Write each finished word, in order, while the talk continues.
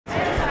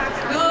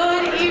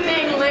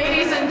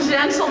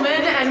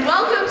gentlemen, and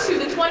welcome to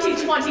the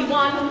 2021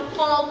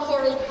 Fall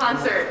Choral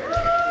Concert.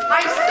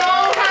 I'm so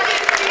happy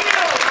to see you.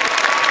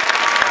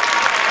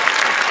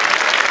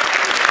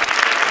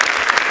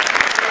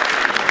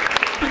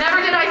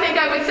 Never did I think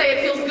I would say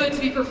it feels good to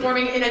be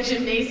performing in a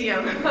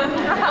gymnasium. But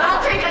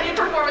I'll take any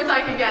performance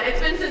I can get. It's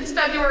been since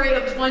February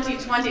of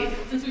 2020,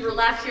 since we were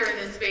last here in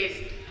this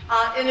space.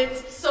 And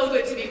it's so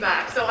good to be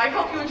back. So I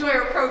hope you enjoy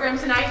our program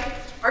tonight.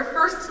 Our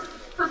first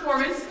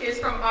performance is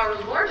from our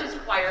largest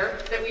choir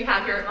that we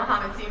have here at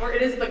Mahomet-Seymour.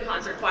 It is the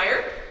concert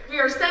choir. We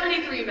are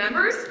 73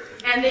 members,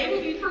 and they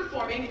will be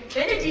performing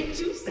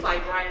Benedictus by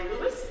Brian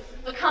Lewis,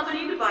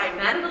 accompanied by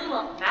Madeline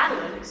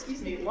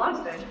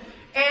Logsden.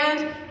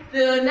 And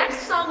the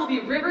next song will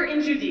be River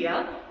in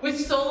Judea with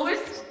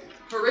soloist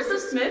Marissa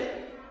Smith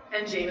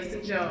and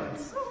Jameson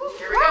Jones.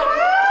 Here we go.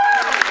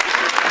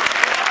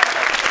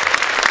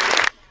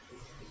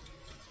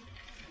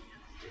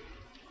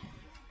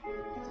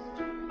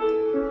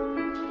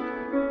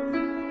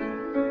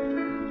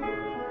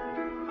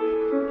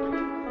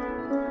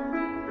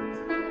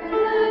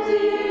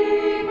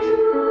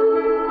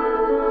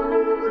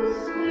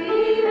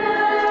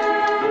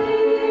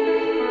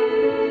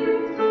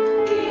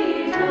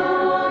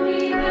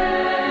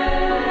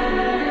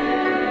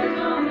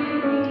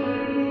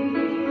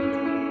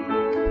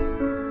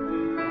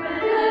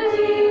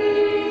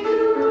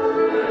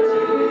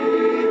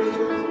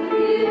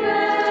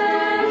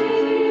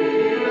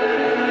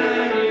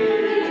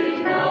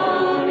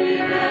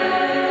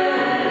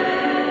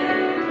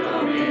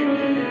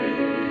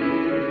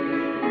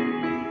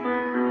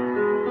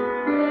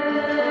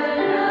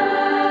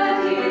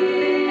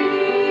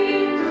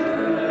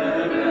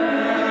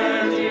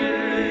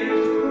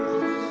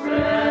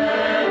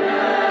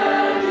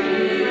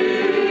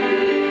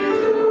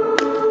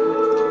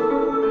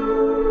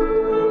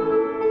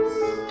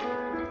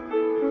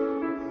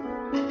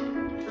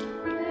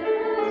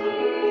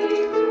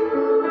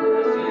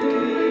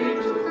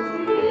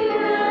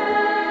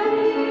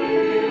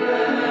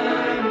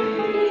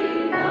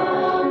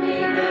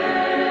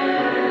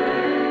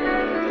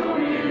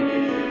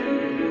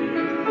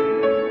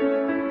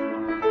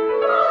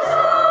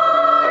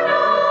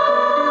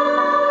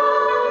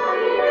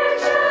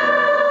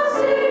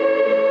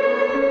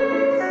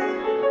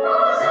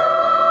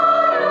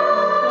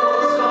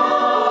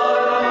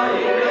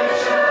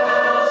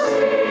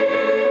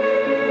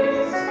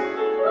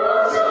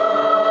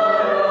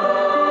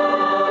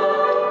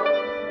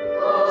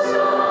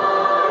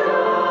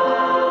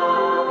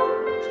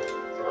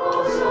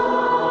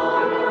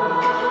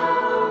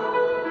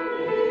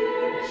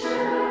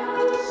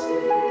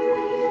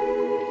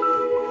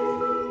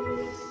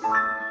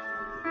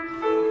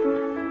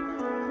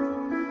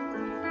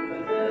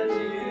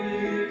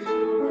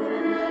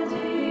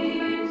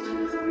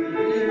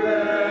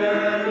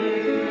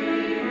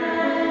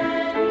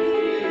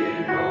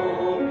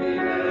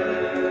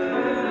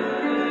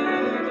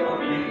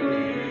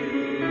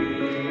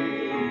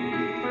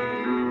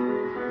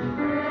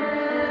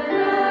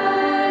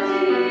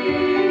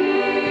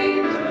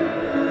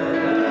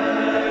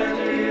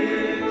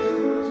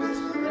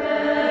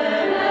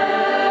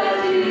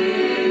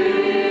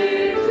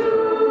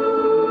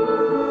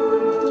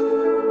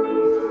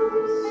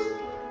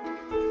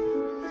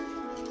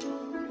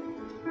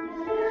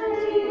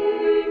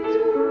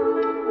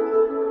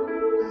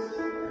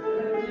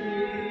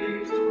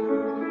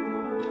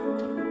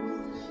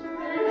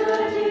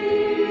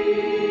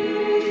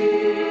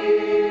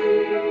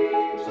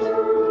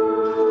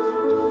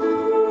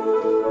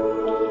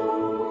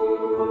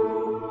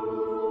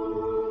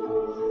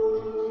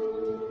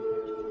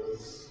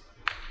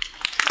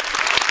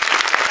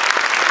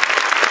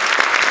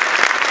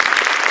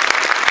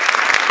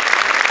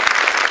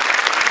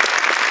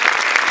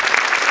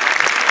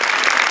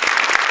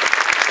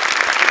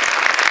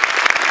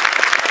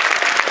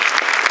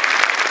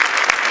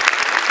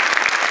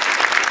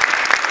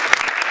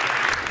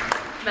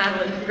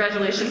 Madeline,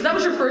 congratulations. That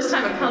was your first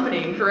time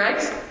accompanying,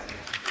 correct?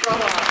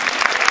 Bravo.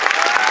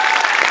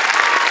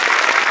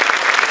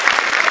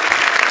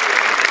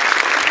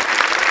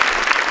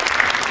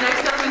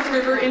 Next up is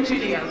River in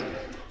Judea.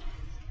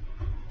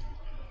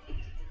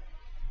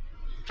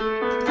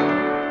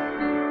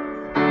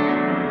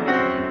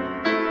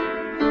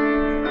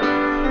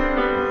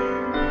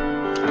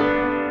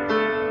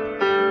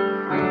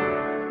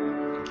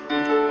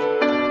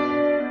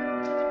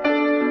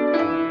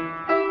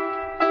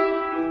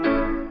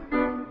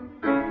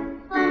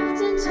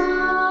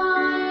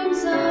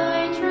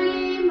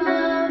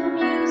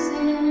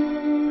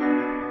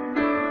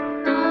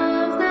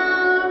 Of the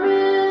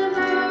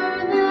river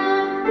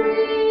that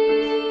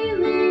freely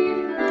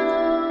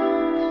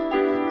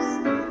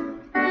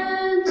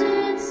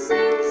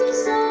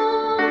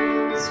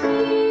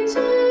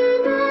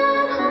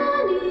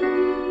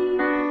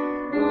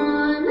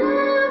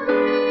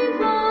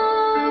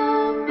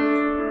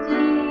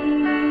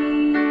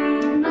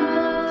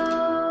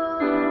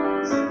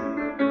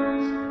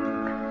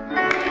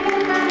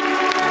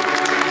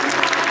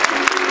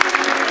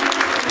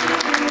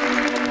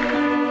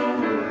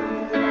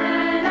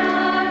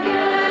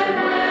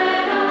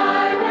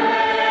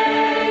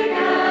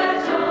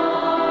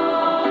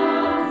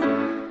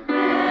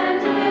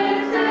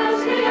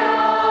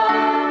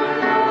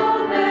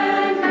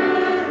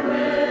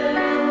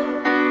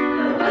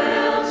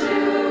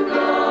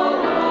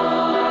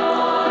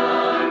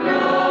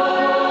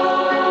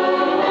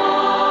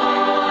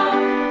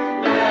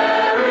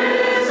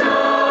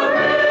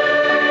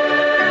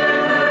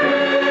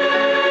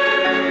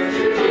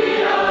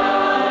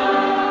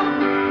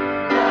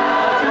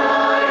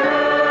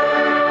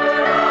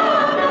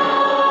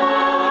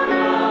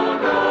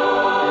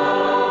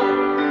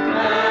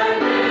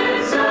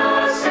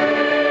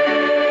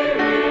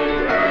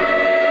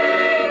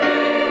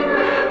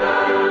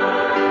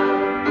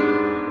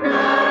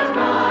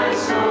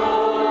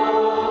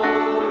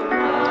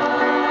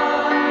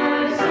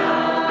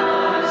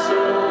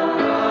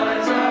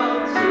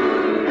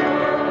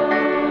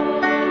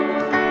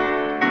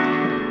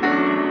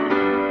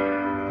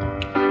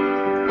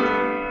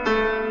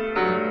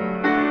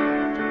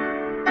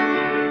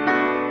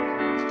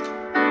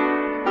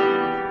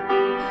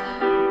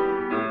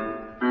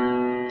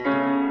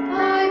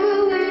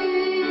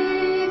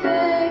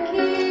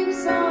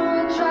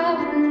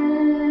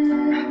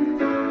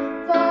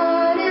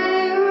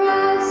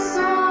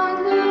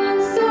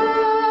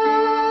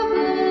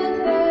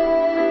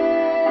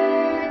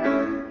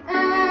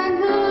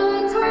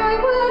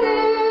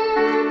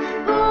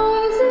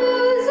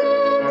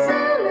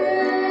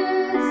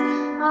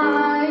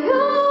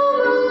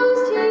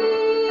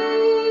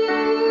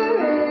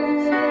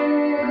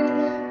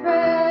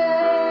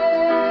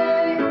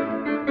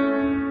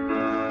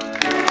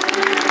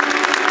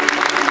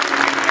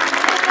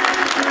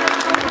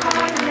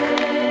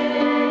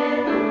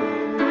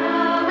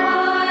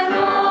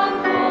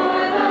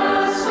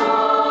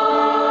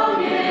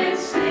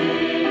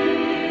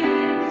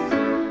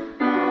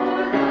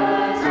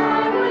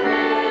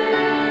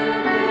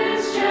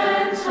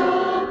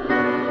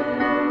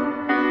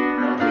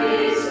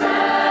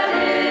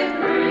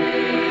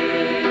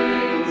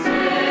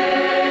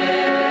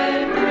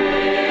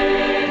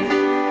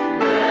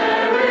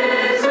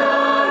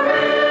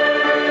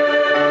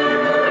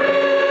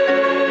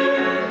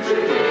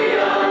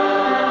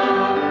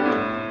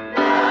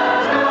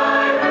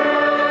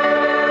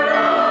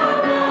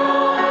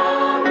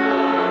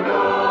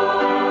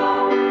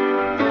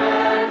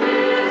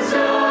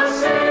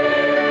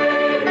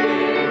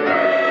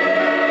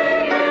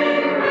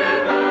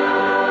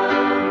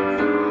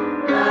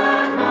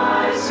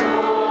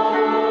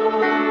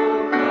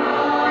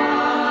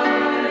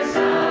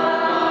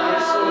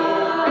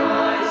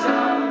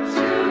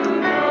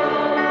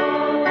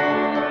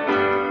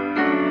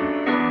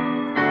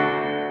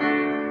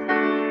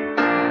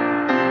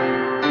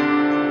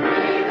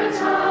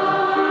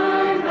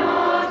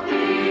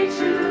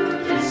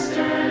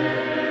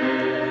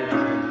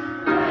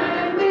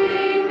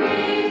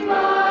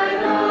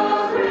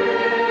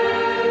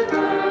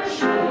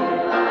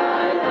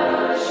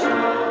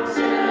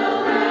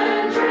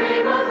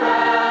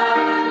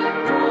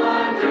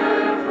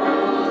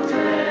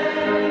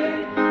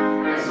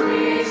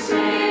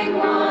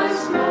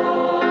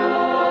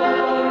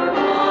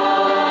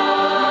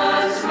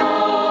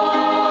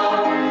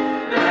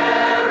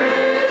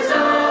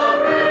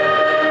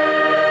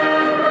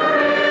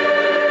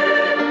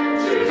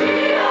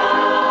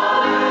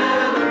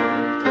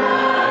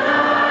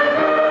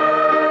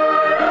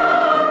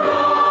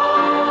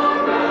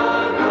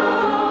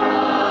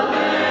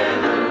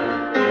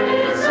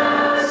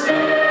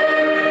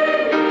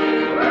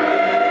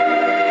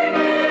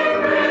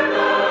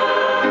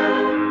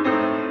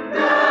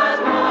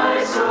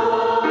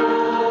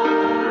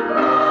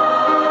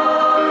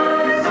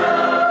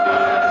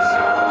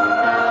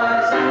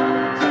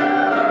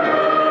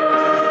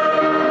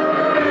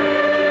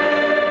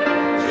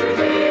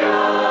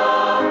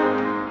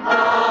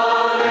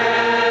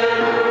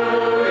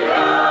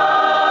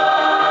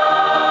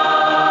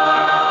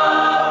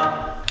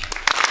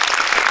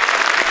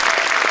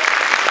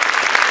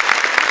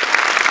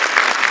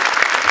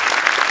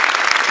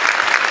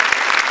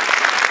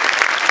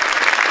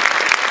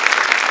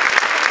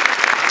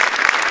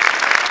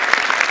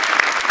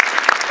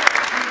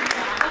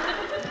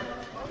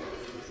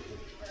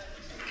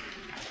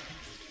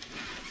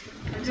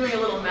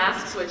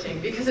mask switching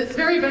because it's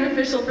very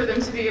beneficial for them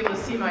to be able to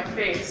see my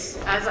face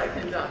as I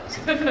conduct.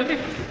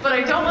 But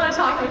I don't want to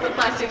talk with the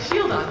plastic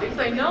shield on because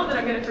I know that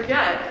I'm going to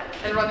forget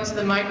and run into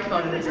the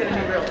microphone and it's going to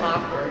be real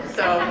awkward.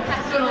 So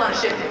I'm doing a lot of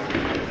shifting.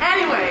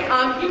 Anyway,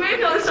 you may have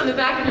noticed on the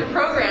back of your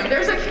program,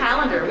 there's a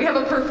calendar. We have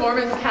a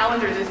performance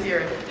calendar this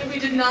year that we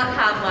did not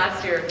have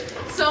last year.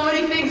 So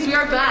many things, we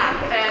are back,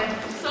 and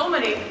so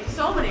many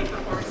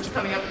performances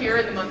coming up here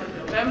in the month of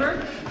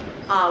November.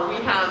 We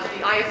have the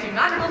ISU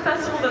Madrigal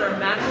Festival that our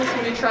madrigals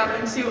will be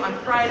traveling to on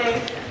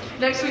Friday.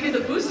 Next week is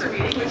a booster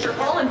meeting, which you're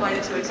all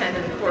invited to attend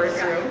in the chorus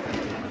room.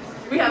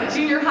 We have a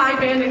junior high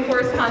band and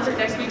chorus concert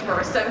next week for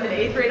our 7th and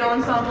 8th grade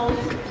ensembles.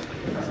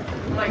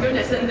 My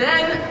goodness, and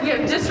then we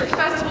have District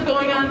Festival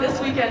going on this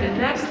weekend and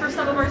next for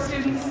some of our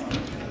students.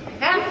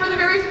 And for the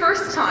very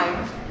first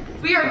time,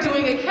 we are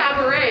doing a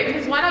cabaret,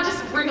 because why not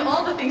just bring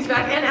all the things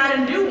back and add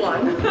a new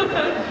one?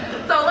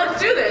 So let's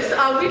do this.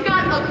 We've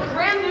got a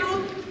brand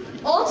new,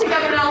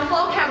 all-together now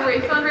fall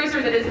cabaret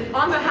fundraiser that is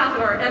on behalf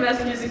of our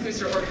MS Music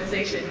Booster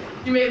organization.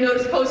 You may have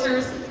noticed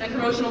posters and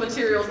promotional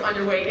materials on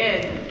your way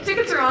in.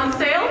 Tickets are on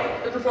sale.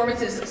 The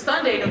performance is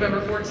Sunday,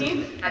 November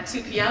 14th at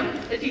 2 p.m.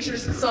 It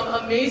features some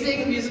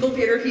amazing musical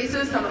theater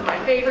pieces, some of my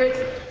favorites,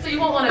 so you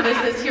won't want to miss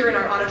this here in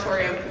our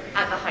auditorium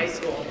at the high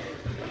school.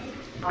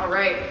 All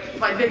right,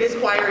 my biggest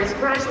choir is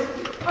graduates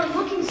are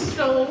looking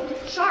so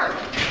sharp.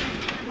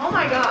 Oh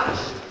my gosh.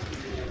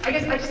 I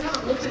guess I just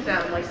haven't looked at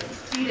them like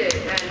seated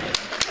and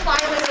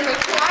smiling in the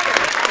choir.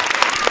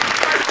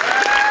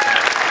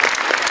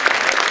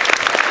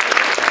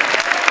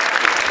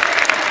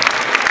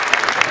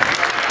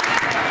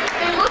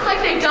 They look like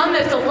they've done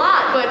this a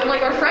lot, but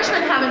like our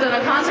freshmen haven't done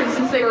a concert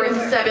since they were in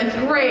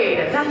 7th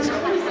grade. That's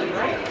crazy,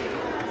 right?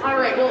 All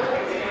right, well,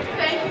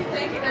 thank you.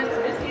 And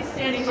Missy's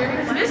standing here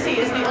because Missy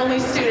is the only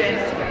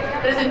student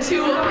that is in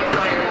 2 of my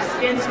choirs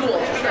in school.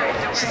 Sorry,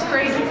 she's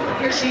crazy.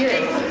 Here she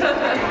is.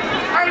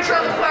 All right,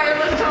 treble choir,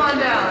 let's come on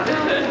down.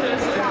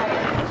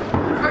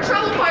 Our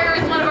treble choir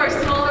is one of our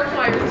smaller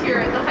choirs here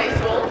at the high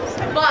school,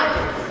 but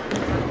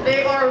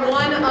they are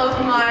one of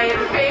my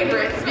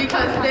favorites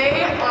because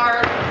they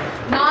are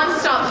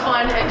non-stop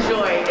fun and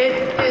joy. It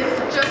is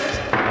just,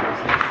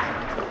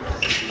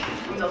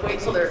 I'm gonna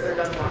wait till they're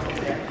done walking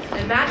there.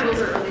 And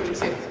madrigals are really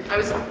too. I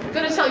was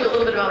going to tell you a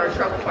little bit about our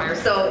treble choir.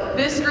 So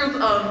this group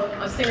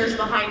of singers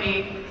behind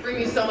me bring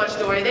me so much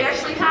joy. They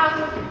actually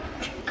have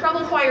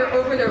treble choir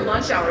over their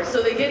lunch hours,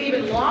 so they get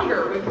even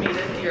longer with me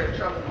this year,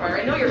 treble choir.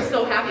 I know you're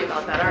so happy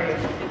about that, aren't you?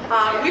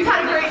 We've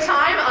had a great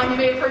time. You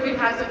may have heard we've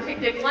had some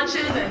picnic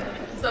lunches and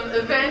some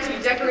events. We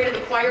decorated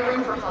the choir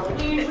room for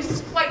Halloween. It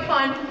was quite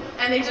fun,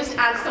 and they just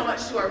add so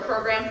much to our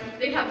program.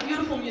 They have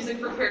beautiful music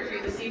prepared for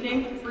you this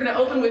evening. We're going to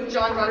open with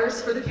John Rutter's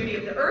For the Beauty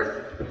of the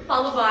Earth,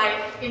 followed by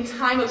In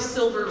Time of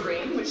Silver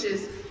Rain, which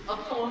is a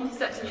poem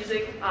set to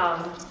music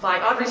by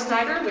Audrey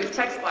Snyder with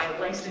text by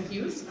Langston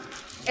Hughes.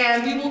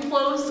 And we will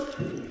close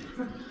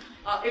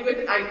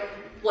with, I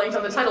blanked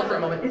on the title for a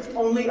moment, It's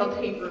Only a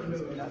Paper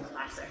Moon, a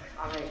classic.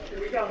 All right, here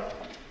we go.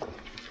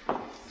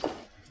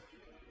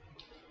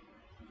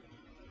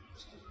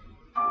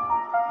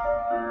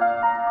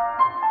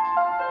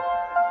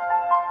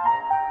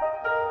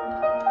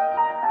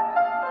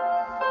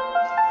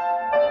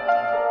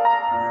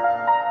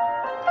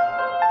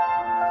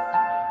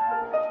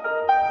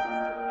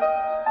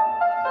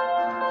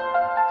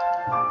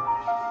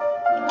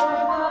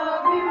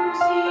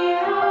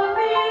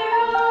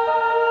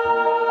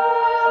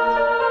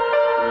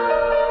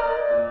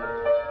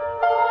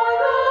 For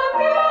the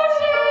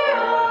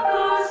beauty of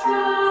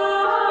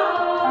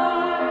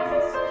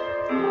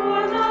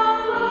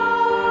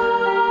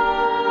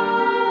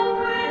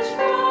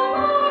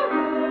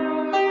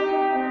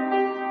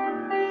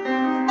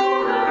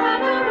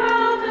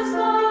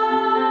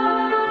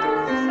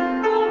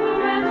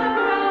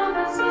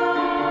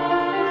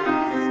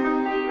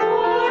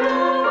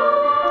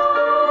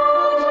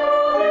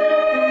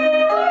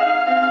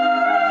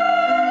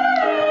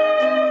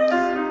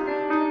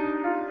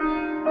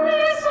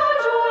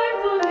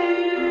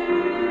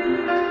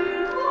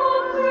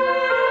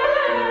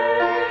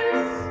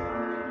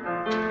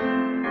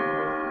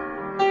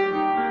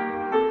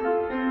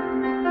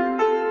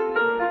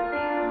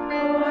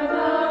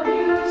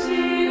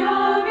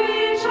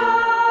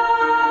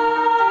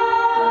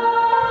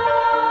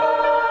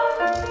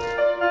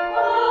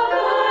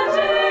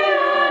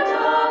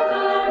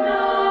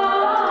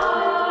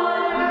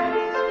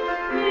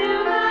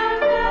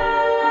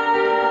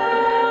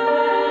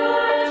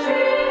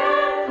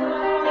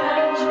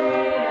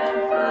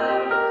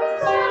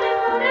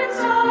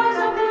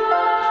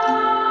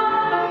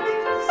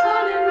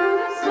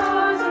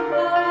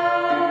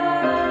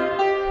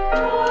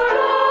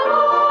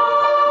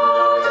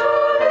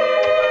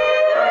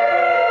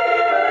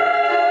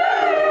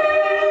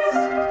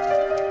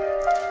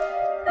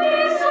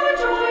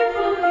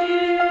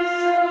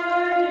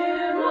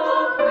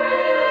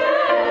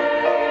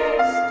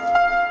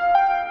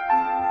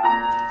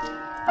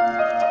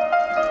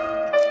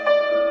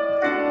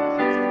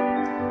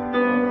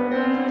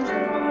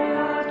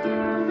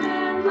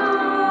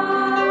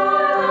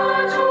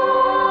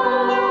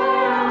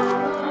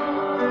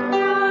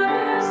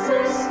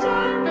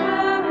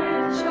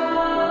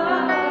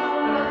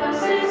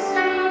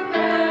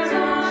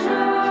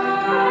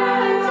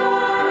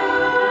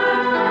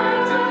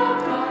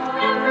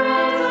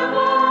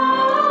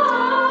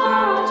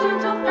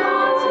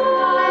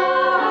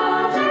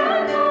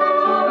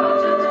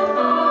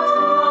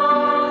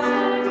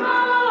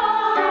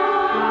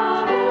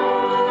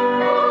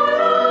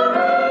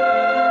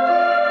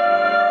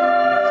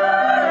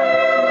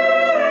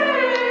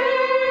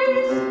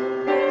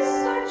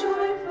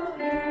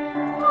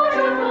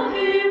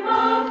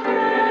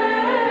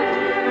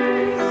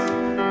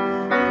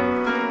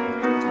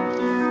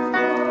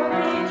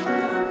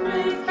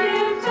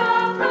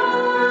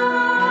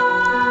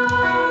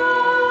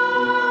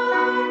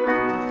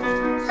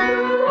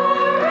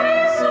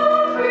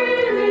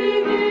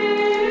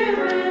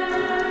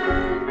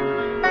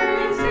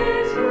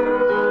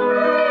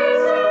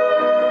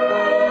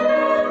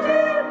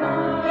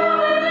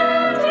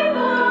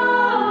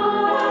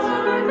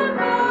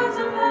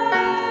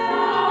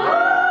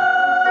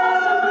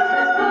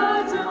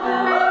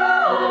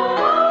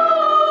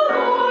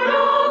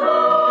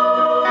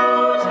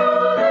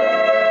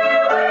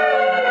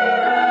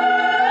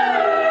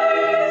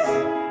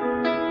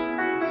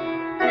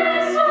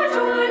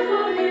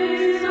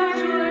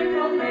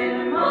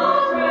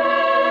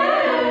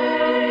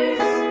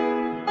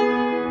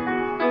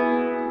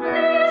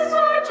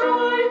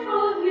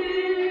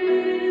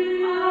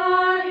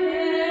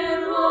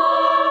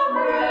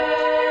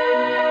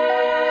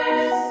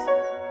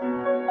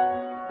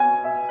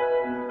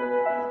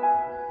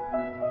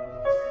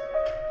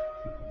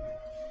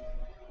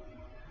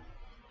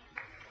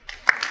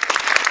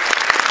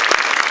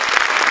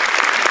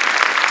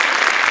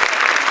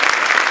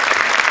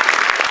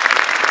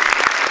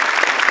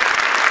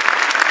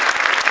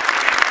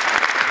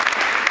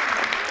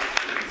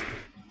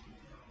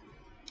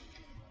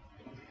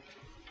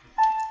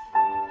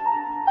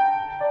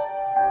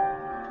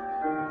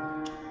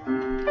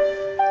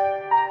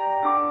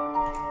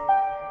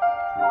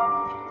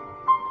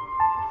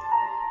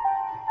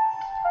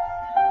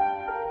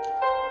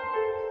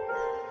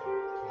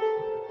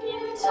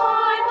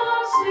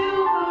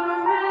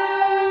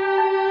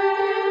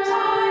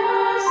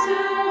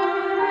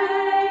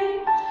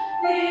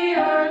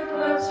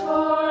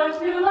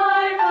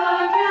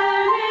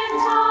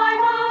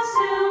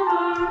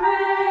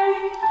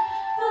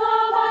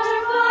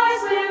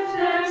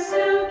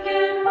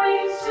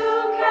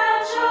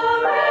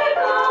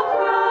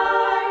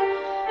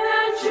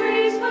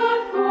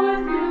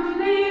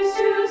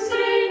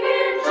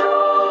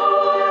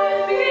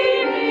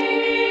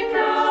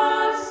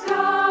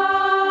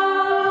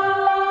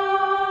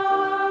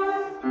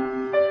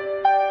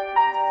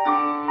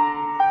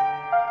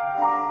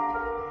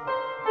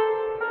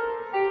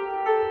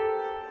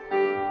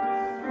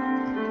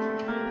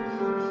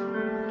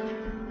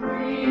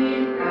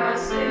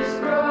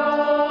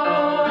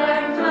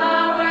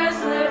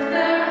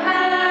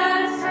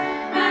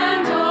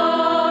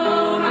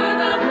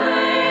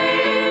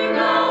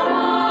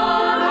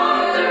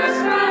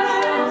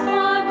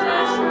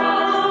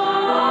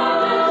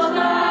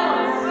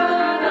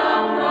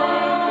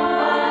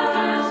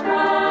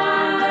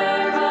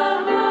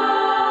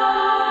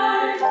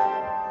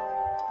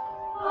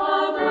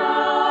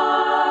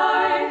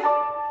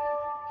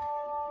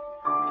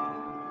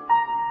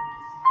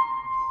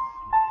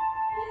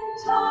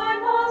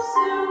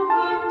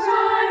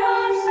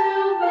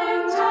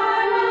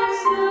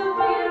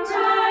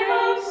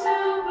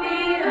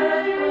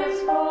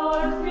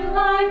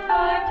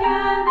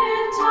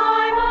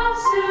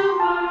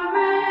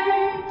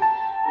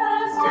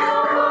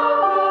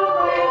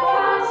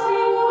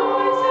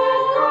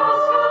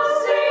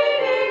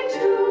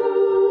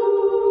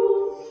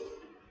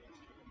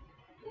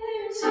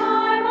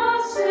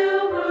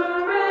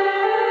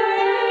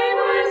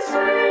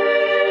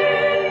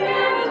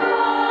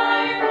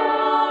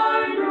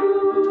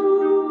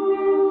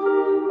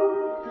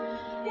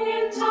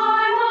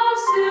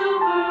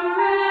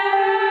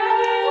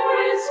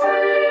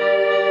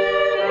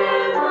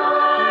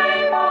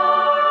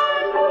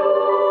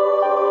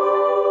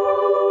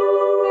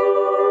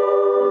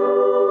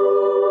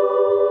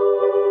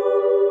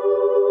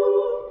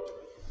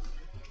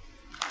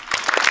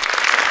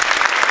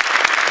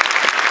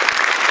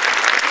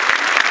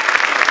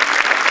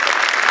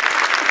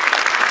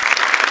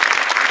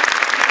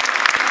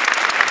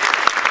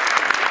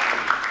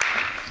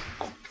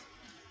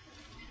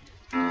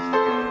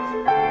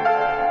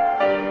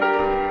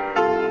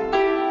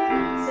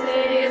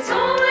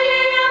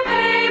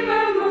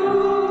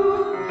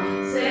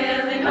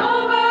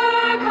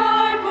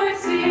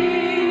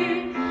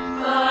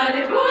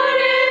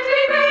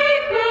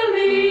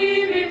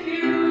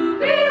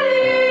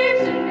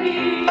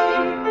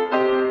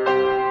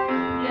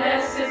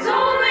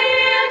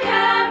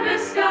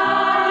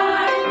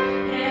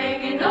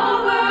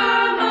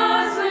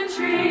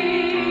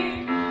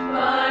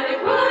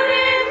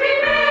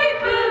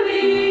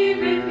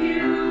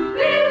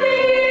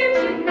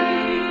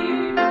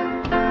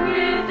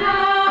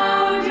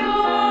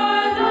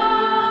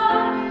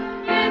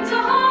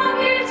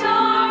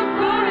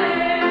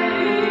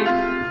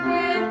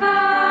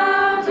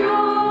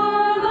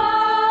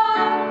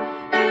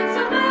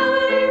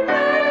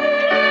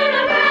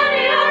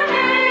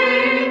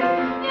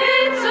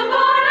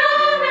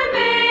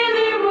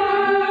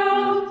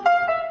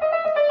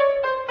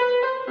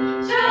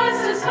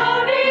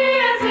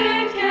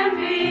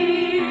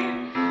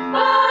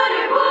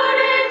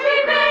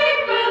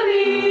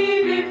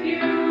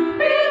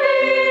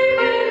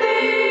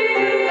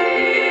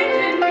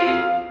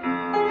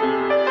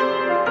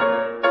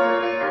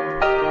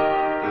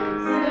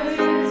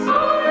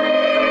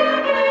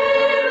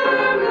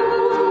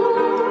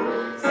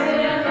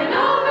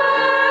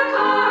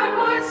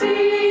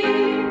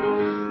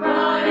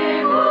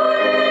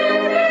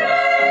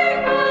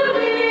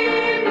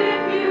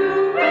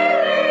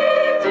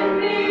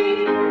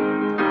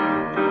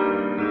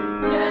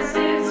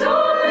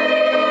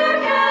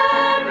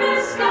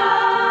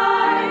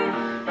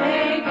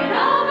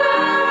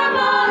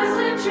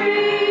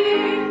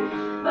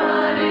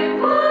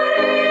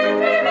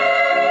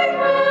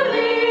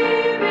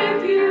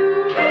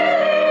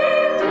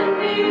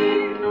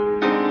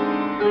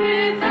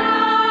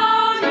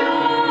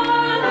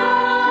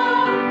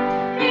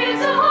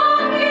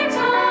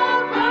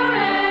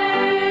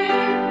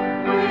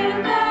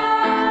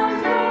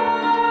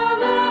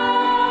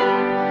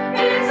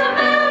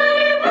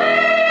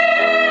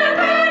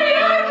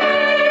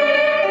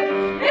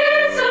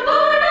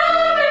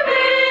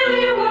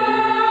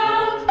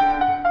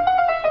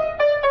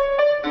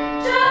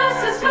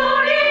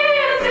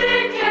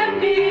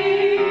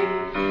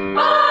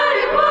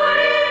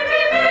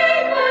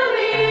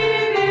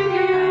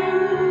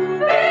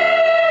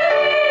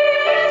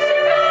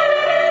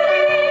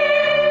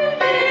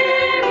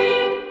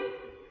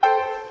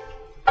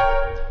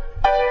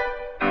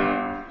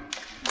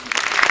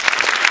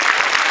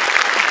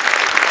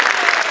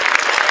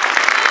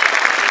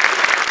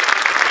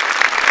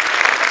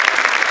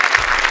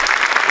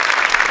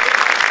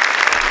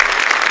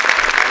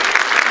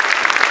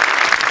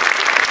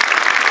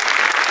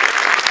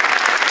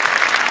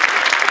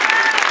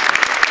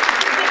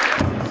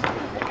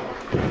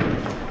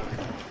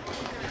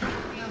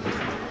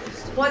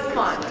What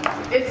fun.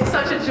 It's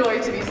such a joy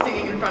to be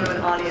singing in front of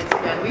an audience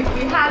again. We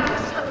had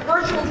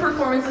virtual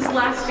performances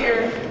last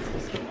year,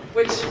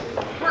 which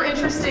were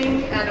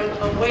interesting and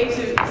a way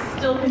to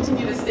still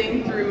continue to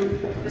sing through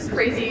this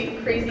crazy,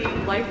 crazy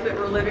life that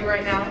we're living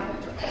right now.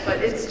 But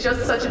it's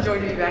just such a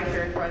joy to be back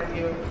here in front of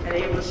you and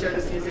able to share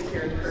this music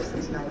here in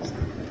person tonight.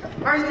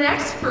 Our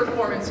next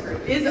performance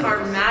group is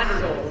our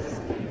Madrigals,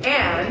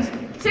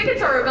 and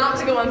tickets are about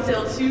to go on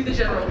sale to the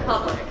general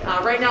public.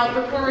 Right now,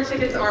 performer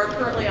tickets are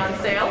currently on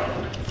sale.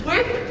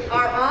 With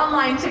our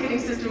online ticketing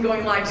system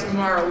going live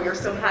tomorrow, we are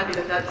so happy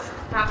that that's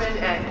happened,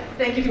 and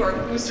thank you to our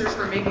boosters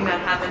for making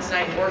that happen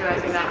tonight and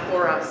organizing that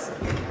for us.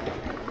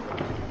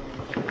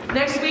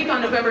 Next week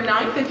on November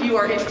 9th, if you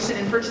are interested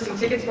in purchasing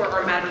tickets for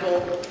our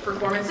Madrigal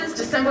performances,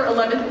 December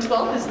 11th and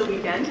 12th is the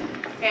weekend,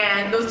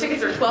 and those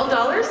tickets are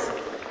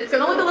 $12. It's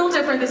going to look a little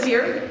different this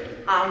year.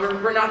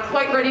 We're not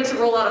quite ready to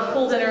roll out a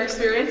full dinner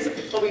experience,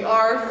 but we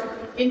are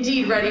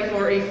indeed ready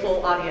for a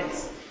full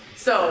audience.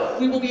 So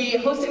we will be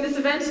hosting this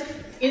event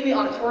in the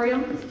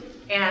auditorium,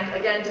 and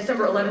again,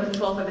 December 11th and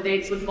 12th are the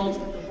dates with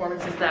multiple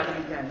performances that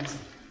weekend.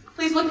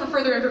 Please look for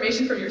further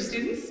information from your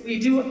students. We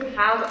do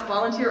have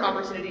volunteer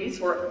opportunities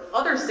for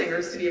other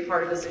singers to be a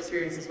part of this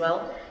experience as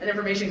well, and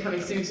information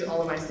coming soon to all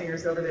of my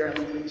singers over there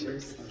in the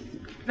bleachers.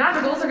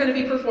 Madrigals are going to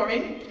be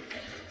performing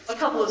a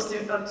couple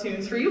of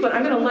tunes for you, but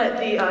I'm going to let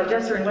the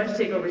Jester and Wench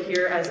take over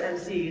here as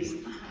MCs. So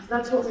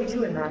that's what we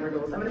do in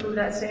madrigals. I'm going to move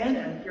that stand,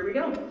 and here we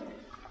go.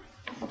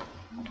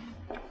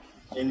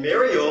 In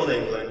merry old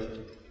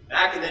England,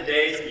 back in the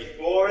days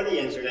before the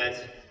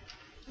internet,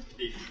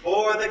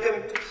 before the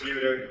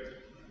computer,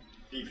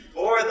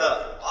 before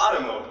the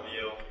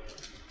automobile,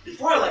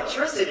 before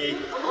electricity,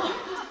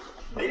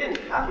 they didn't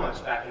have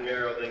much back in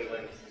merry old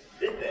England,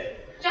 did they?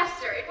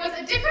 Jester, it was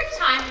a different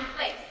time and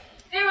place.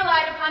 They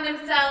relied upon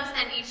themselves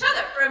and each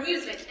other for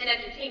amusement and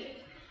entertainment.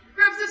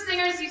 Groups of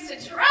singers used to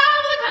travel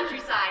the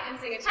countryside and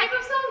sing a type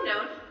of song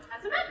known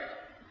as a madrigal.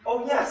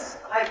 Oh yes,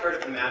 I've heard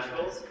of the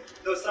madrigals,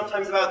 though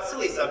sometimes about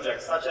silly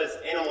subjects such as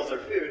animals or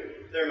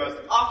food. They're most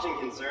often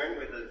concerned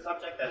with a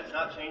subject that has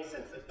not changed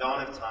since the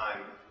dawn of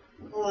time.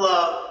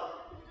 Love.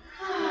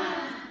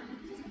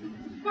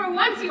 For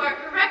once you are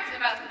correct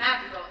about the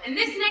madrigal, and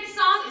this next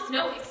song is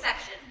no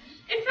exception.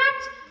 In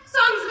fact,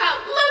 songs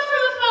about love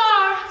from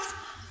afar,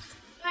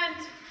 and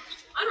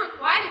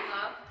unrequited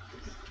love,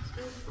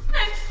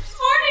 and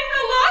mourning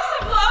the loss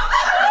of love,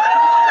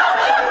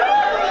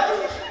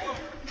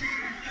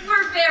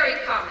 were very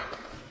common.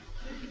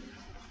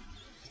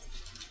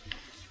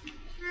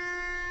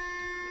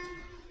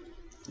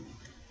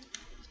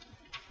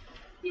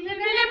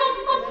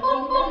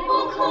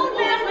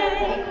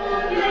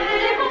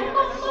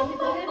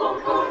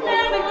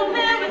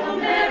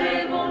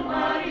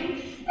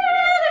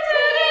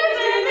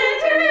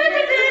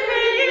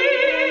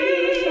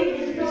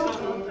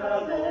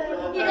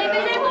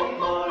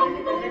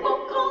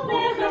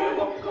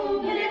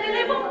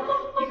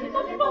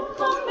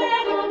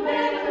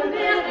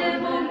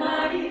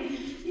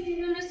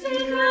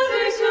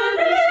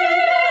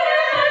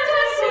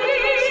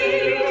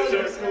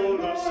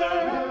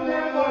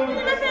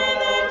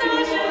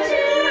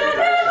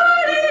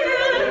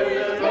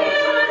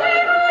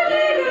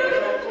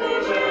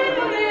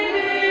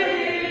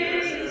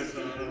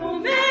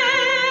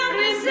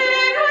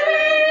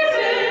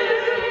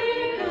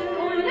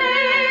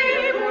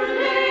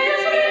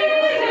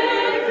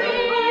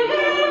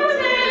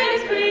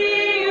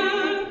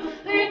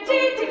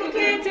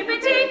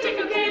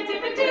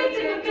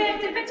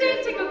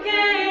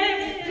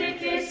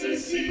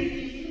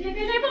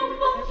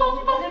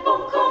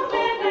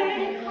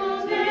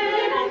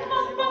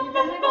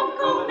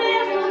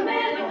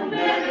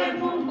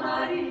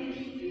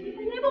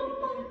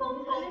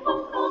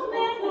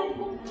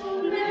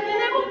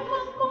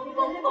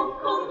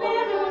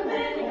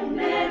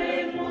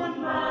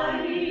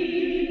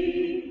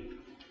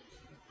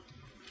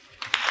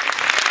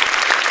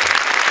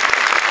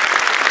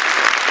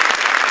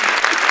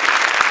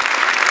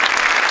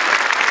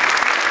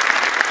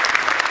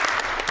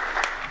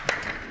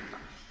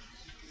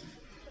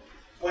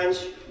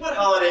 What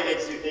holiday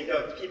makes you think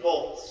of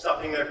people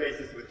stuffing their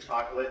faces with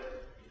chocolate,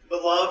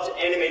 beloved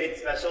animated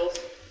specials,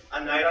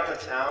 a night on the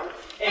town,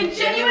 and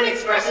genuine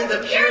expressions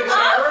of pure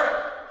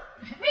terror?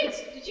 Wait,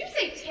 did you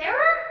say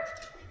terror?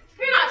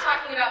 You're not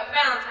talking about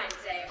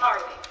Valentine's Day, are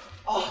we?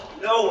 Oh,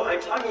 no, I'm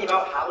talking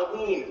about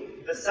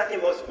Halloween, the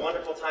second most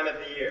wonderful time of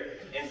the year,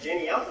 and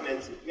Danny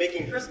Elfman's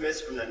Making Christmas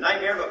from the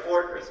Nightmare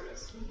Before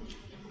Christmas.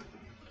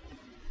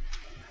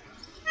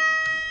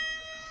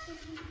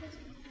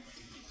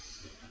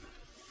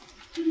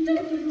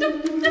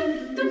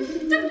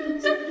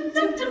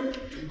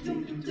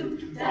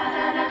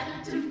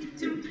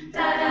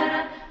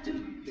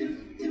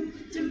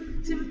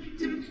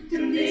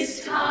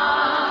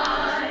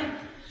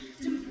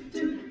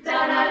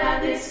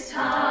 This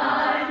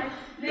time,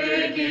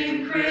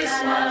 making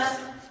Christmas,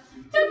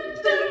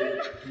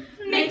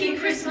 making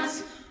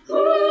Christmas,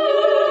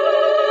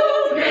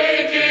 ooh,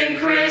 making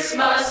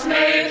Christmas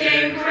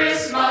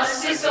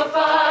is so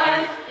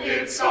fun.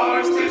 It's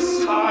ours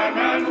this time,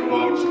 and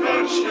won't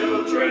the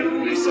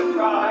children be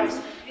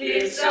surprised?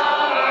 It's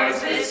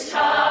ours this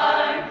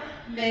time.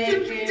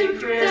 Making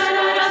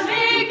Christmas,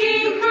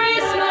 making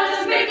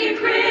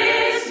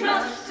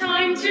Christmas.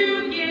 Time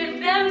to give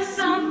them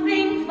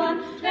something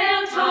fun.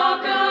 They'll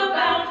talk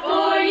about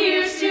for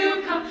years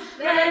to come.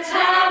 Let's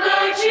have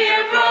a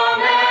cheer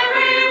from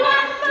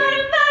everyone.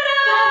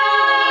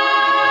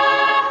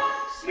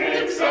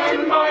 Snakes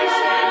and mice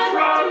and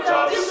round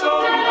up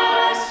so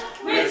nice,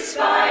 with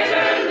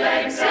spider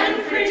legs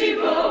and pretty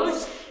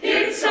bows.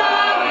 It's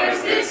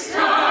ours this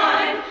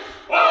time.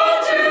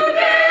 All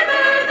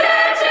together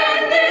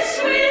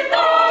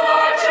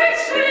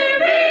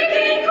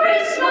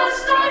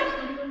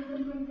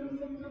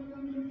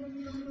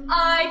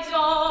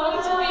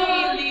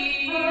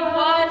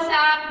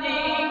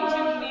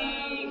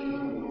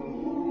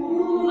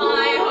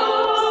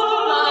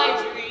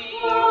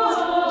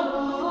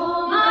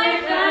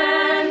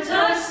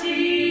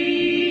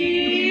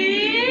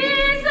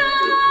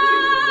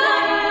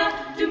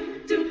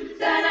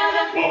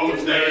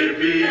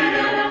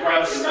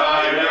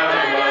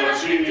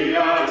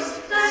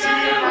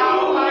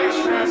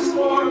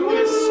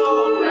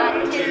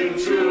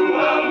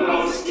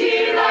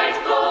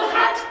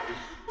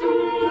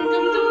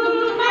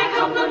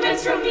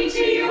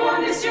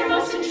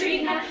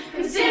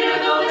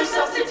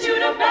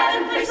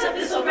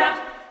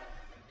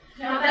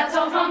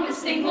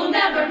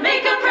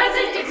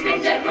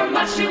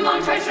much too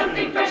long. Try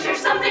something fresher,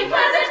 something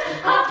pleasant.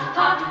 Ha,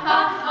 ha, ha,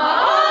 ha.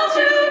 All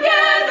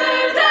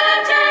together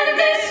that and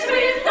this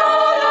with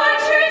all our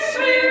tricks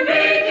we're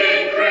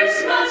making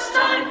Christmas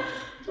time.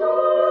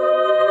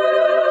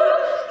 Ooh,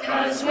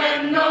 'cause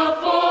when the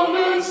full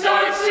moon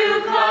starts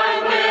to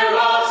climb, we'll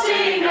all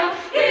sing out,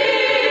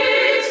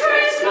 it's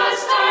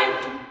Christmas time.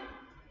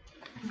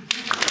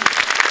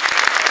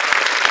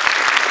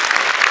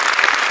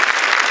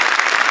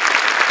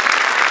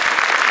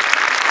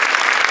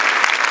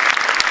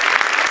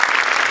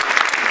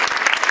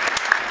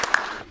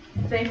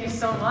 Thank you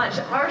so much.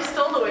 Our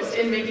soloist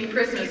in Making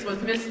Christmas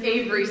was Miss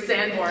Avery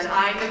Sanborn.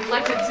 I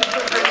neglected to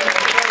put her in the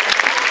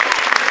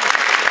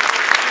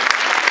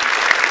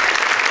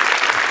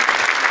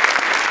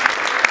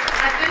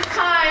At this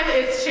time,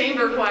 it's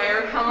chamber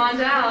choir. Come on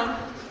down.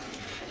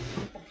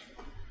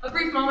 A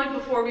brief moment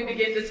before we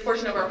begin this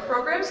portion of our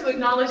program to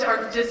acknowledge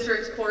our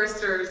district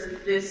choristers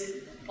this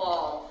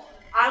fall.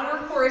 Our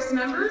chorus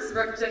members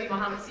representing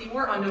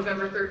Mahomet-Seymour on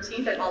November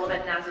 13th at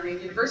Olivet Nazarene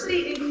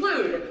University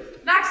include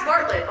Max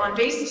Bartlett on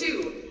bass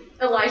 2,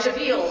 Elijah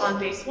Beal on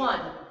bass 1,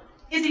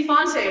 Izzy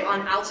Fonte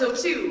on alto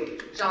 2,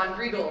 John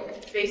Griegel,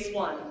 bass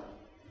 1,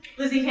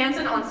 Lizzie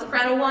Hansen on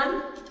soprano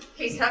 1,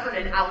 Case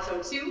Heffernan,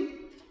 alto 2,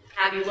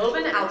 Abby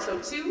Loban, alto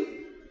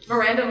 2,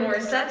 Miranda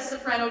Morissette,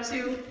 soprano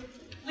 2,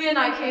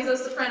 Leonide Keza,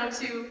 soprano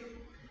 2,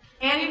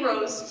 Annie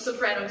Rose,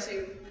 soprano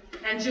 2,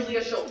 and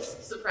Julia Schultz,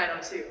 soprano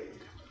 2.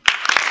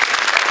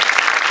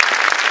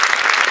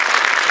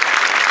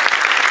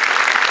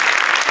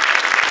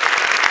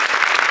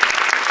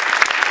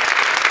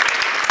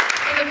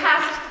 In the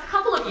past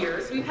couple of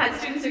years, we've had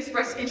students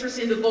express interest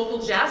in the vocal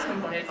jazz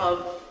component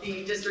of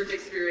the district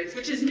experience,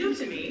 which is new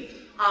to me.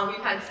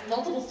 We've had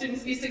multiple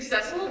students be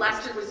successful.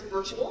 Last year was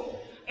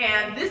virtual,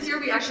 and this year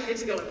we actually get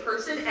to go in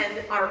person,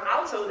 and our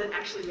alto that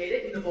actually made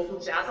it in the vocal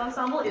jazz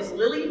ensemble is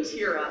Lily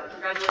Tira.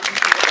 Congratulations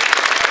to her.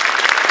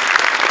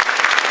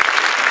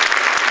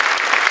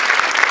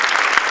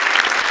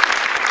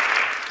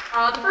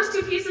 The first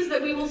two pieces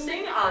that we will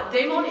sing,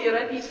 Demon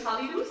Irepit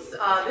Halidus.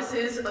 This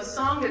is a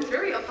song that's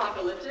very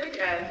apocalyptic,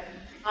 and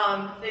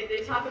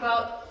they talk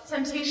about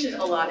temptation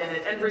a lot in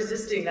it, and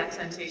resisting that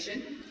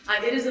temptation.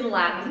 It is in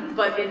Latin,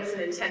 but it's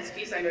an intense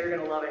piece. I know you're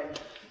going to love it.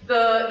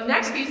 The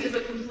next piece is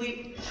a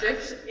complete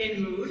shift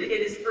in mood. It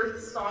is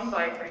Earth's Song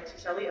by Frank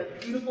Ticelli, a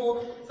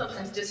beautiful,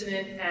 sometimes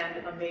dissonant,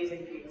 and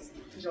amazing piece.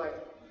 Enjoy.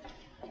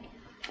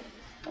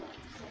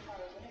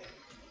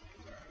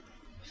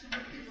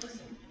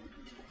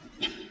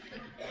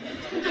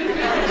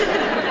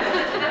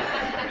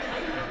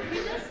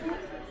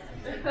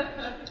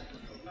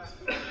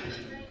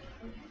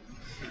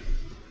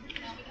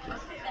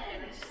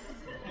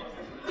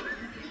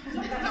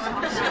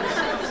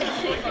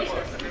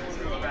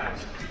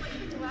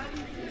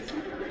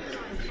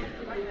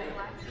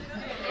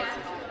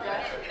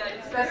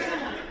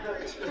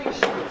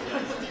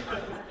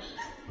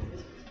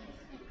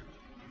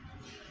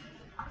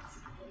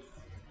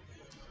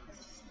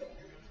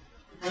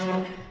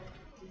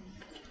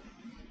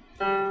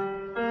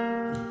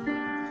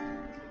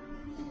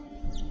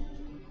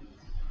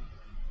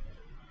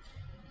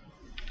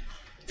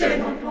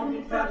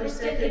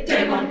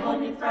 Demon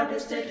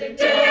pomifragestete,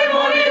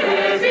 demon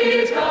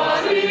irevit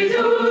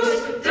caridus,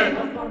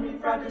 demon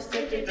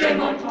pomifragestete,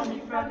 demon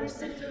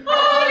pomifragestete,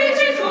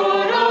 alicit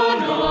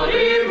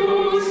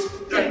honoribus,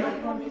 demon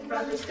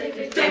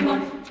pomifragestete,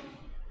 demon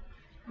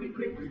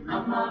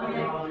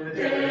amabile,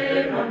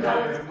 demon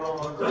dat,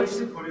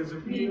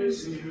 minus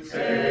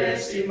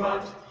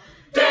estimat,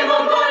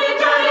 demon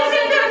politaris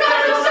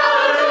intercatus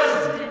altus,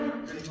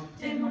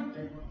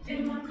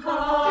 demon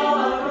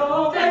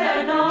caro,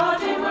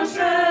 demon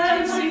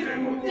sensi,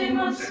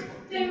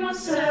 demon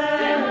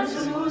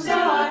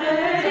usare,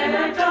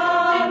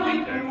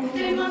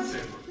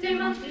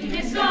 demon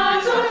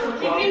inescatur,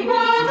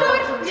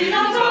 impinquatur,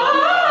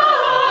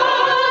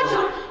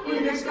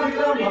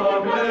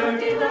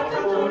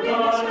 dilatatur,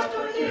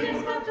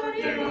 inescatur,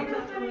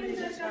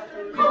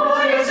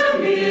 coris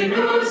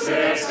minus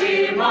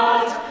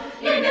estimat,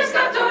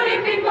 inescatur,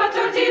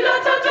 impinquatur,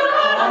 dilatatur,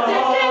 ante,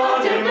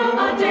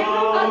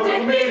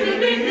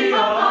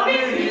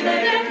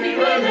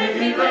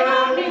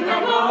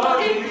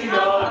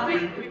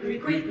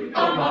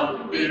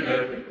 amabile,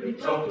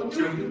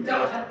 totum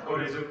dat,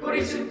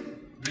 corisu,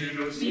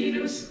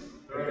 minus,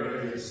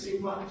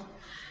 estimat.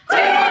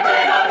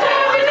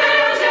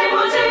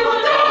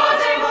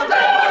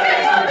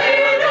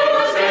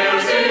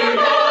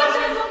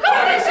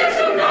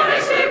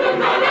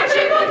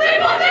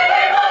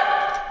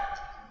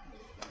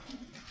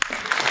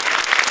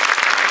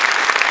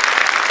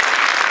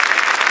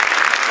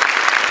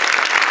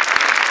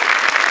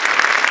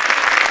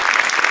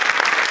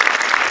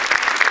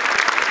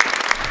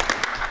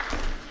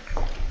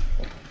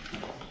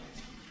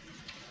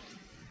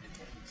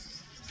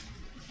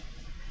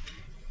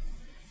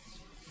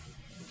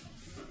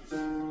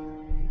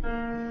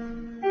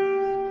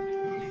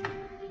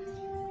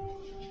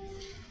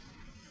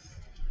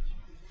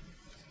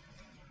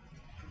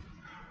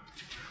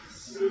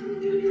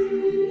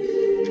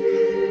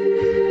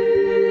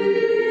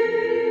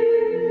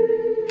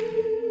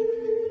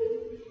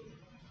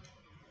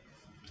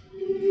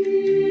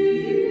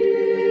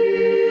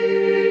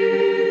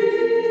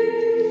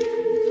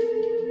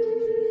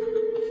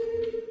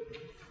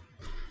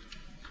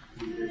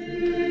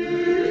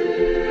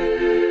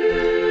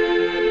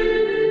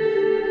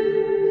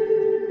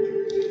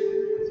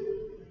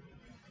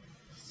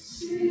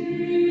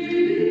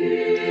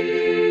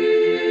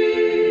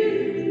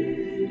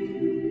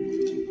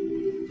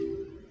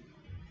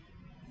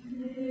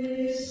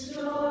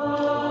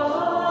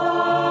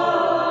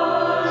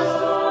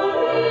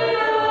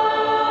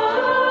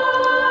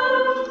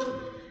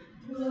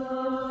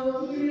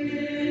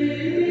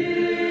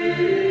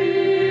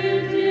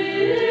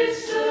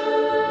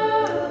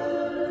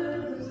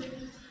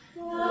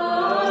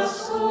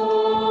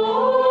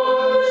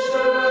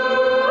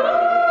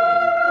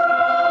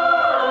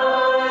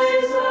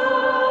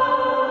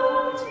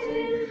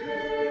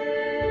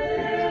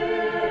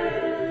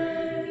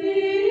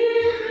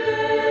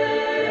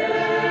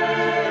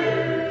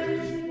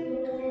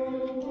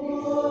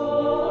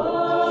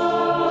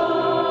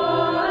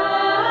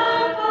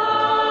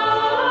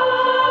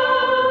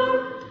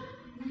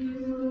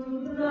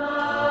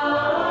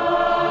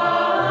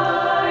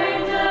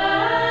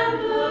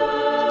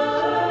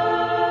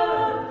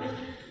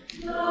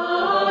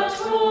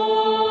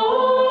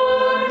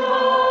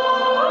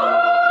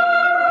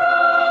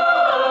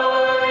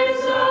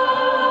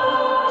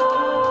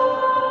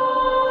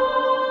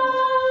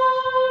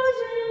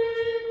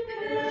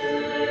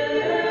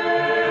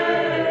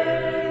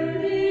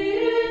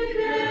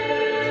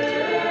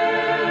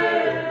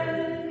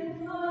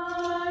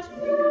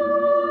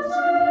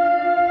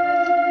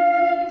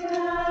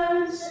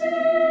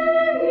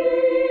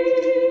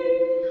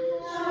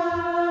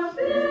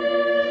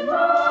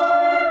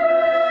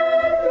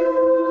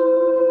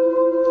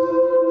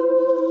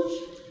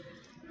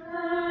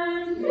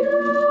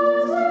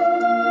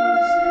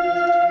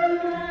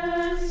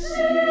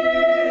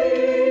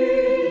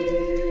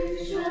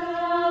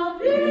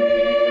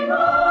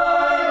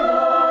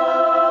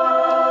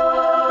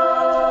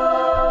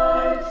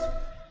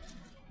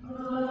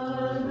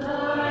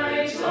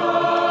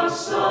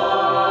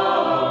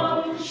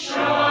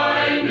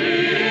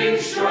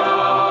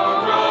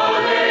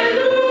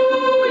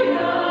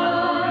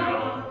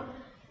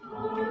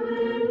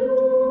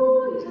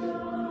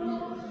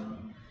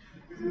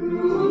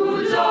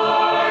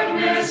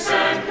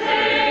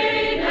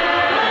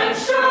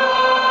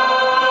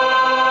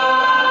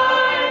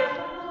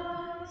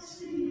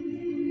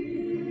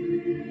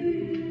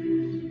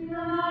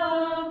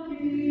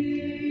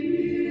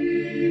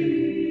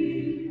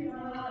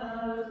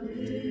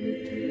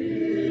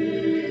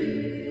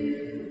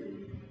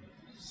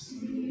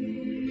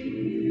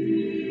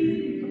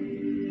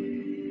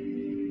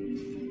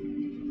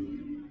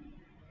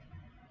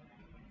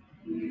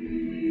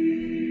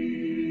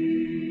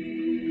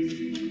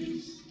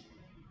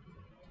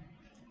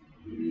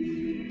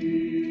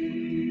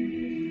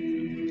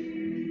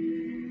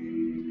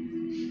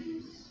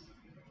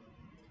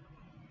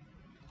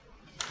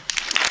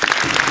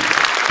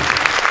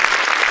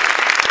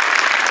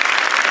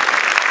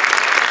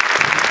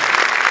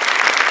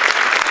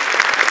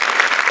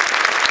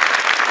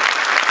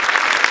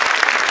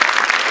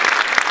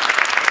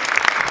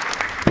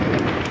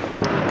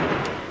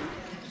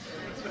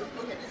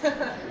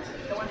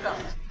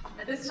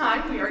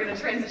 time, we are going to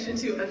transition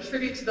to a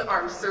tribute to the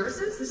armed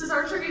services. This is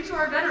our tribute to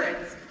our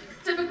veterans.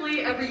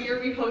 Typically, every year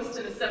we host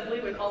an assembly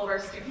with all of our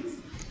students.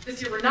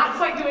 This year we're not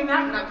quite doing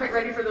that, we're not quite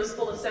ready for those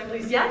full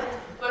assemblies yet,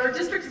 but our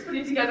district is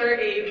putting together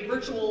a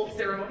virtual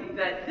ceremony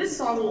that this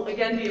song will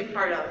again be a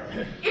part of.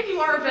 If you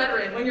are a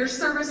veteran, when your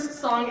service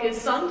song is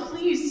sung,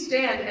 please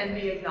stand and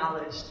be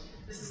acknowledged.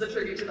 This is a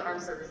tribute to the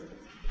armed services.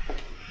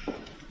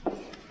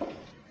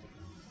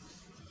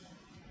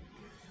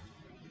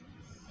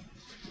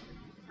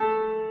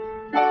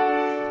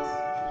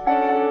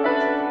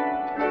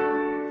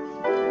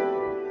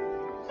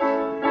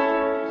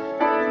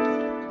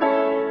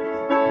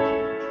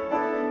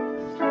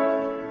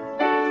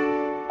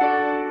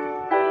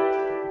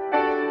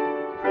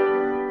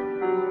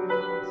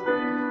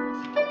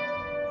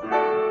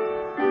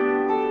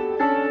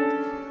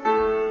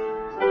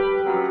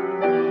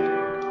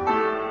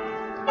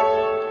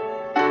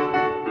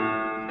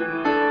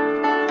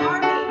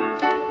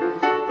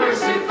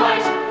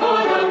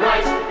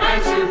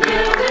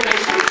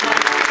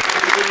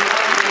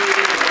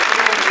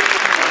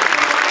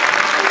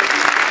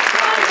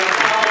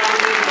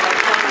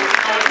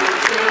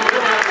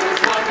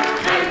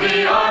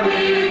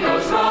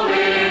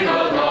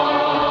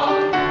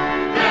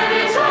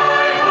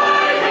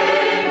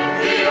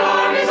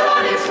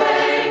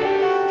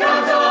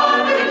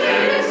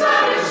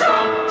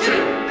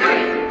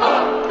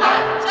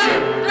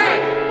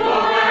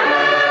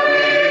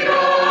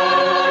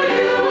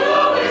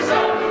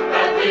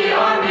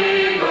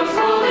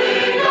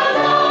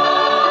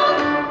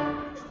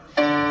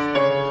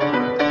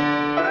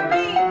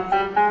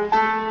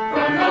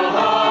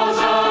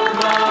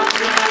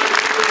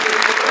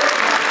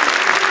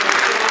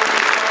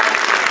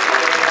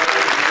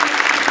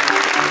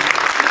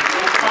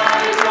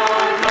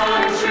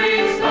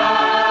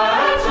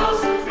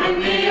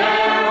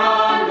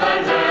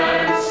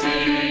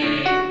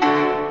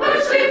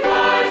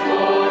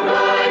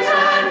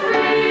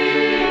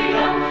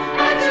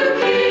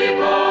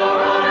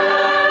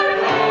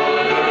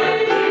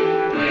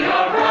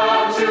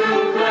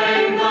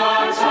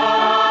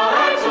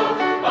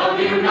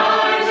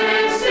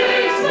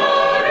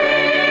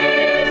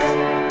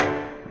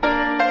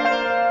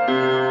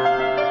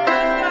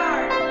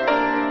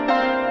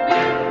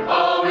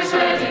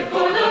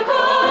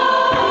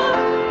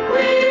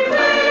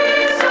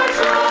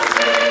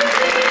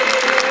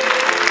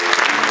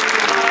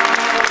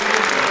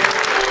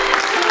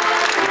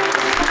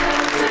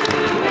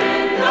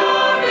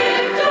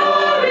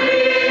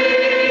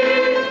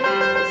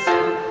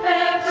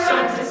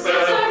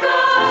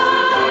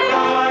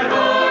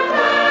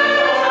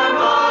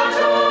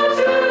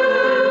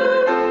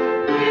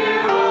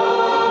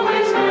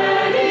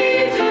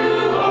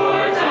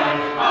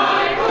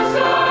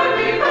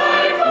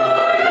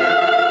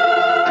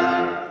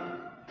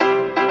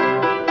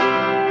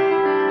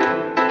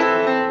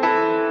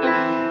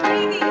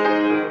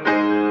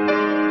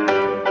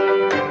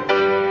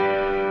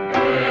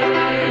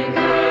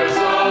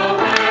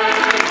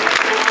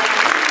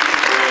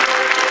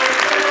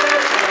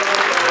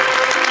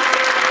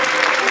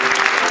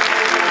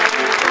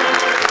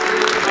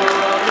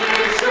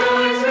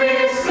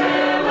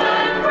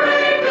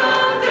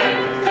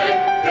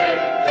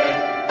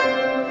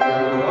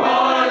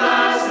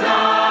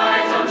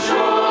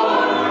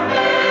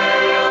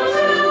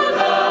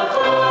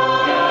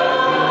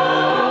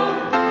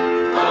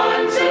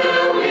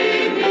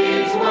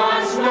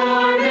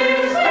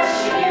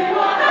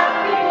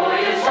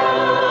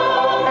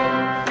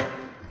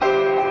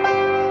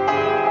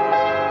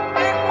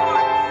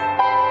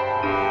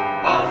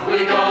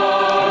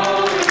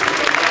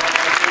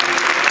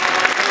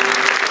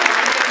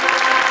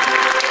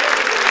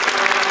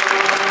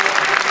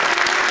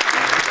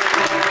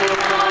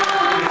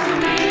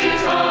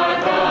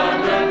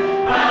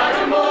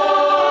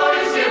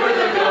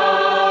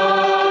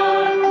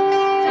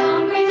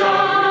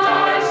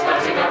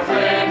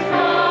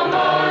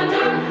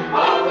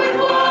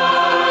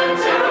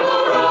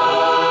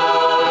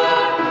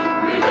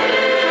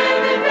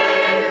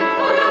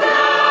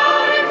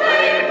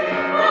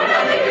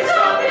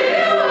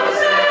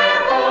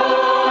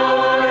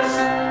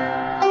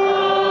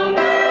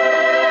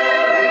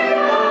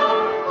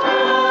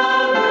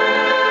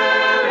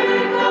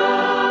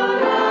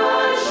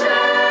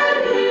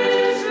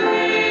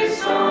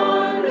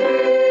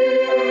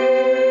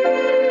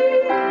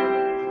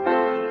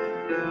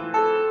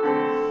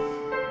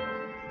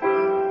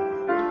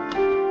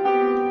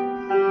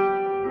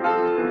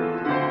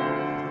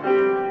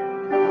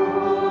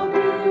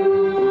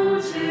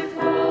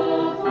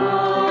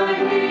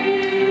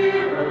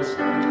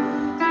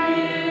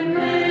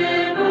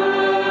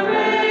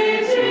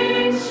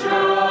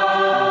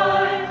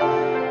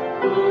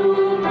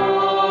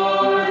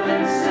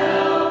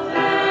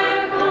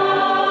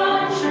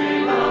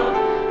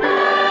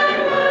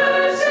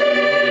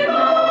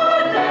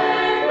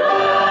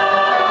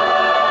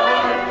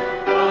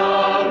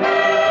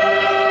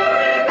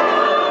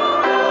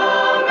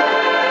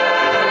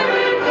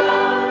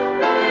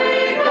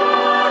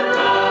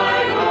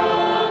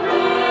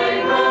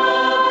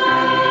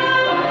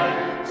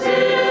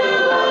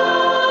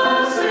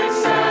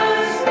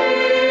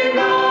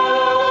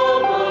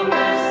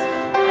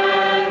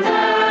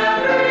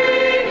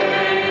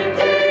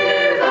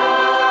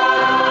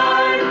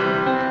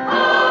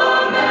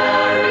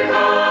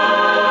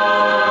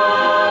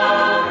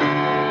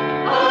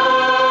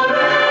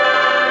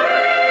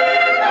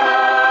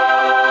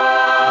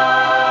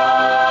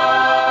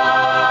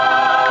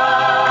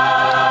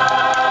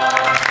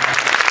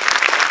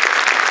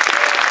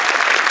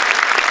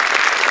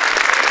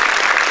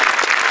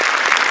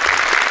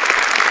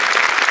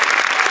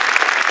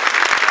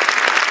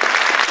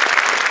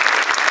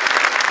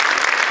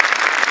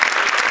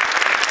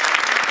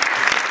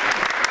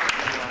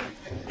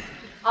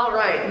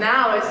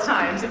 Now it's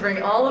time to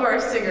bring all of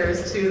our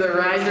singers to the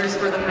risers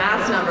for the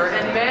mass number,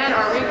 and man,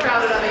 are we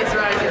crowded on these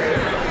risers.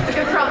 It's a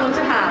good problem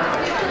to have.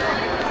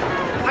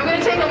 I'm going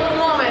to take a little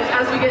moment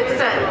as we get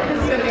set.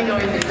 This is going to be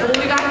noisy, so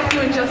we'll be back with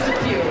you in just a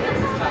few.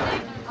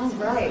 All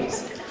right.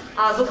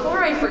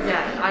 Before I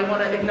forget, I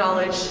want to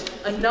acknowledge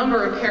a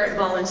number of parent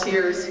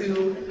volunteers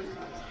who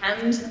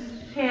hemmed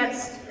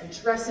pants and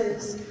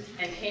dresses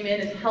and came in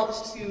and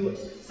helped to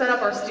set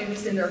up our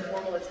students in their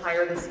formal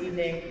attire this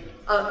evening.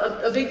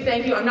 A big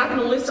thank you. I'm not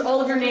going to list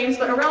all of your names,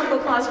 but a round of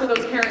applause for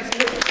those parents.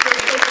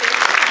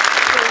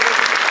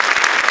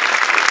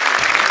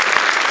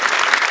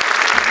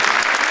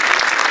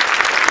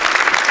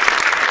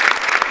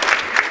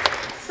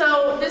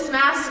 So this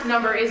mass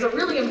number is a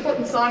really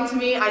important song to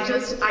me. I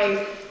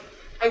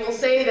will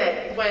say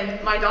that when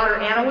my daughter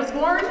Anna was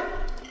born,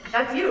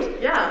 that's you.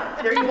 Yeah,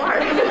 there you are.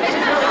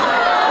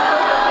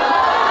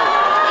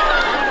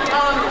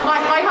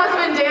 My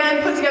husband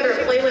Dan put together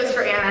a playlist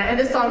for Anna, and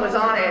this song was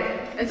on it.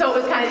 And so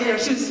it was kind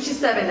of, she's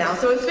 7 now,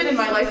 so it's been in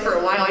my life for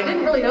a while. I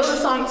didn't really know the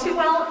song too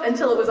well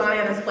until it was on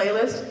Anna's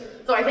playlist.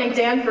 So I thank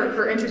Dan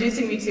for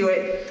introducing me to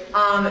it.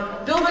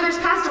 Bill Withers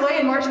passed away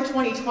in March of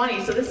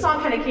 2020, so this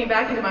song kind of came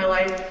back into my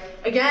life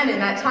again in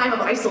that time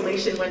of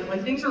isolation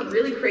when things were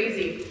really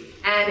crazy.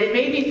 And it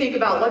made me think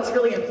about what's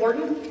really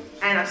important.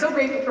 And I'm so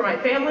grateful for my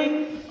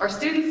family. Our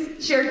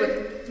students shared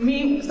with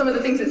me some of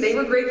the things that they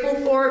were grateful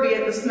for, be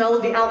it the smell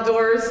of the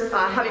outdoors,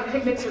 having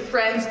picnics with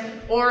friends,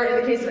 or in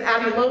the case of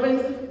Abby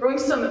Lobin, growing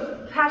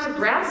some patch of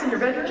grass in your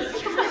bedroom,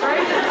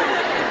 right?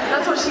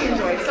 That's what she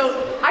enjoyed.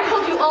 So I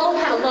hope you all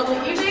had a lovely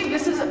evening.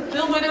 This is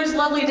Bill Withers'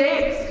 Lovely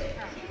Days.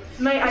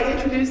 May I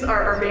introduce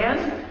our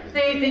band?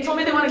 They told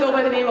me they want to go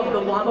by the name of the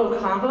Wombo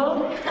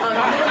Combo.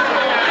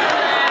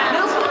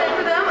 Middle school name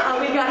for them.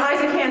 We've got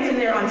Isaac Hansen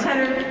there on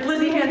tenor,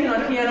 Lizzie Hansen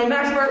on piano,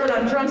 Max Bartlett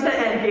on drum set,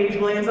 and Gage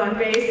Williams on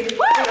bass.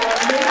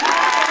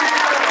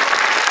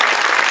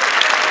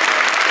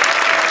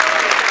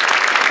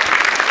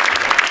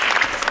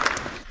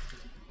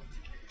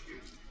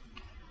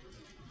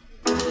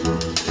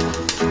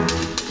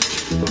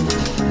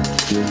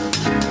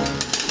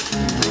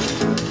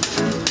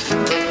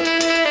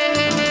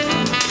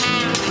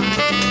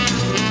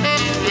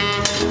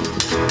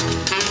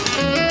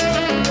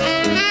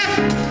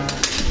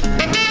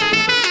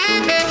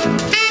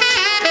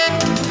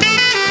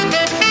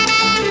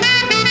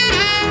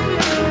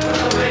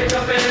 Away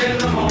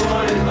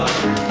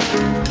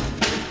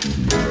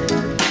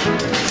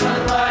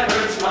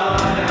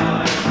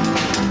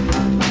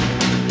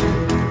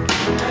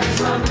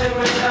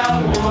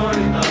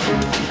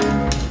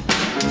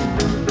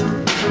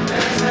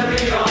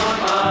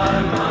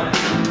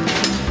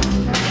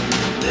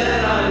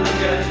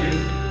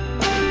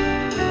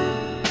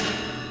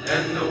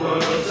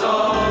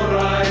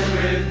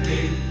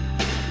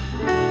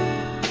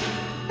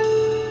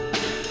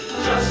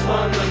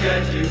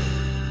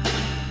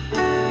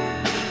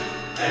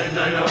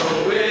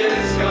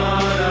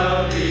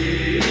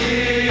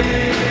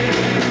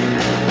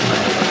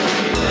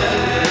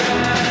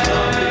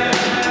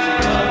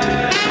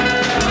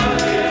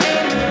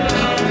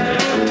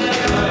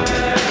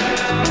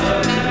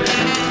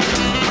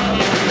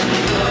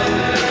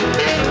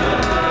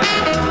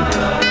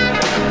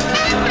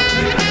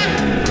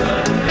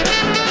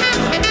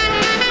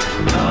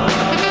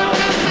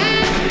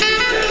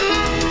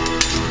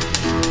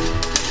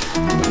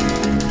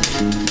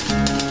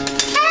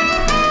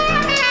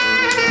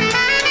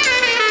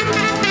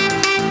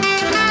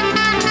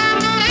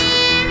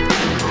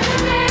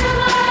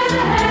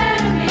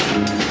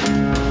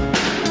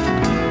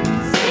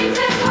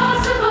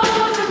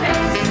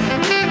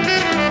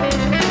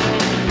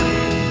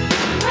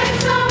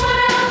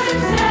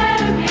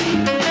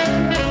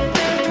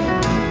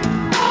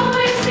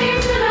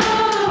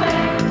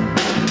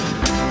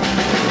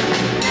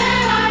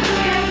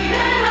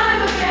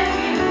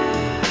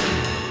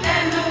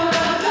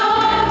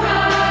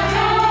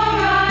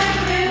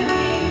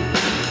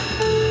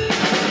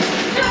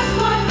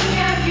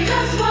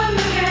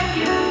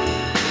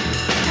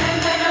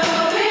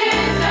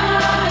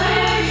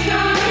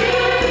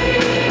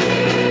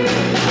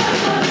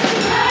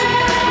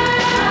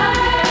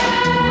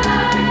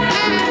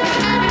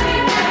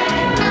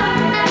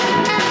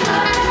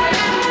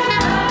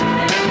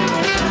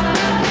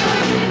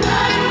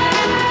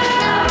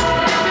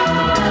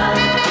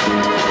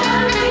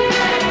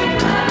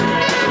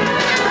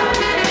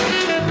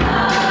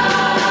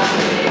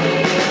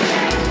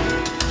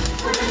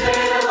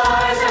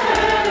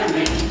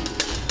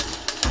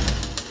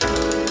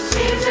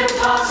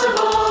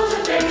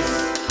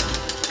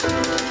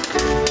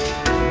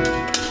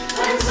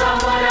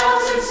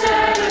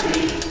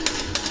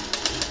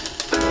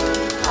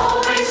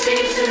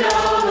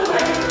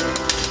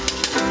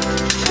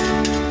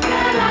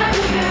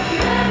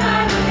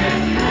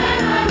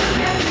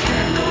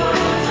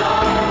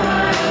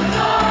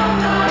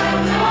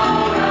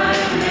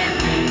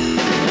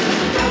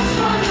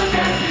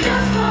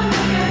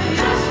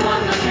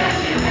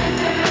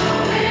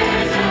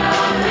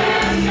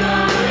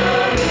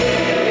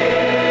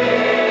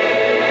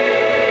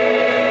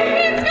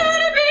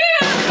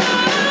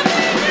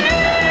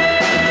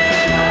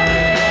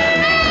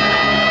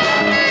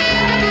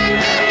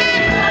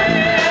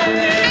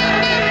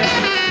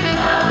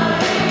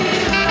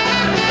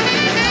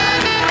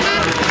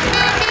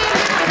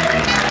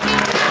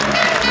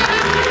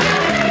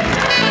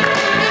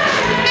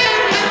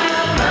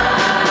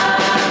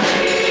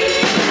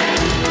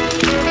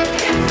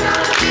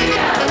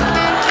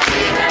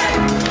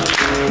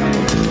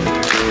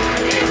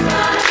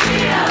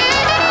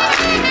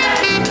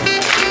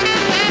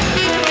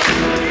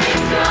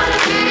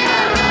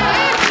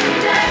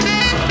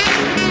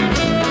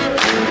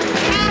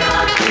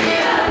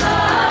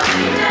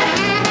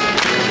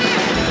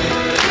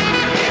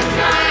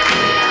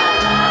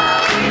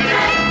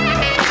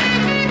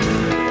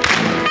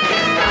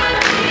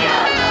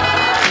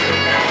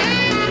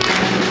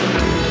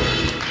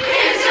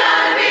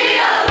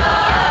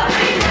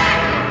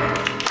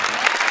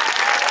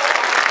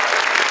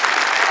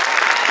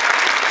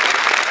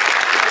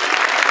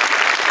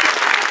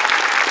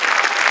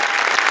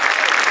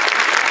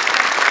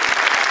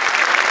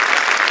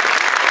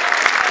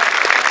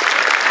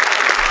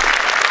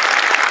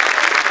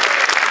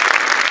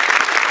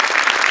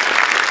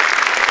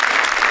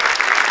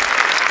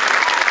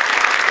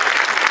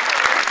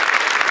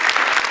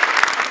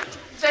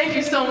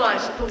you so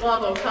much, the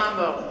Wombo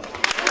Combo.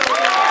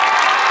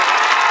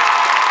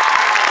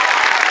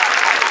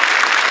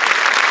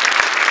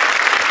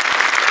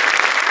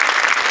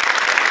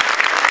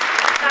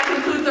 That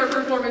concludes our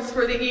performance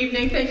for the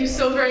evening. Thank you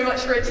so very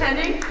much for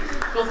attending.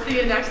 We'll see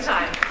you next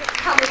time.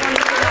 Have a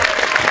wonderful night.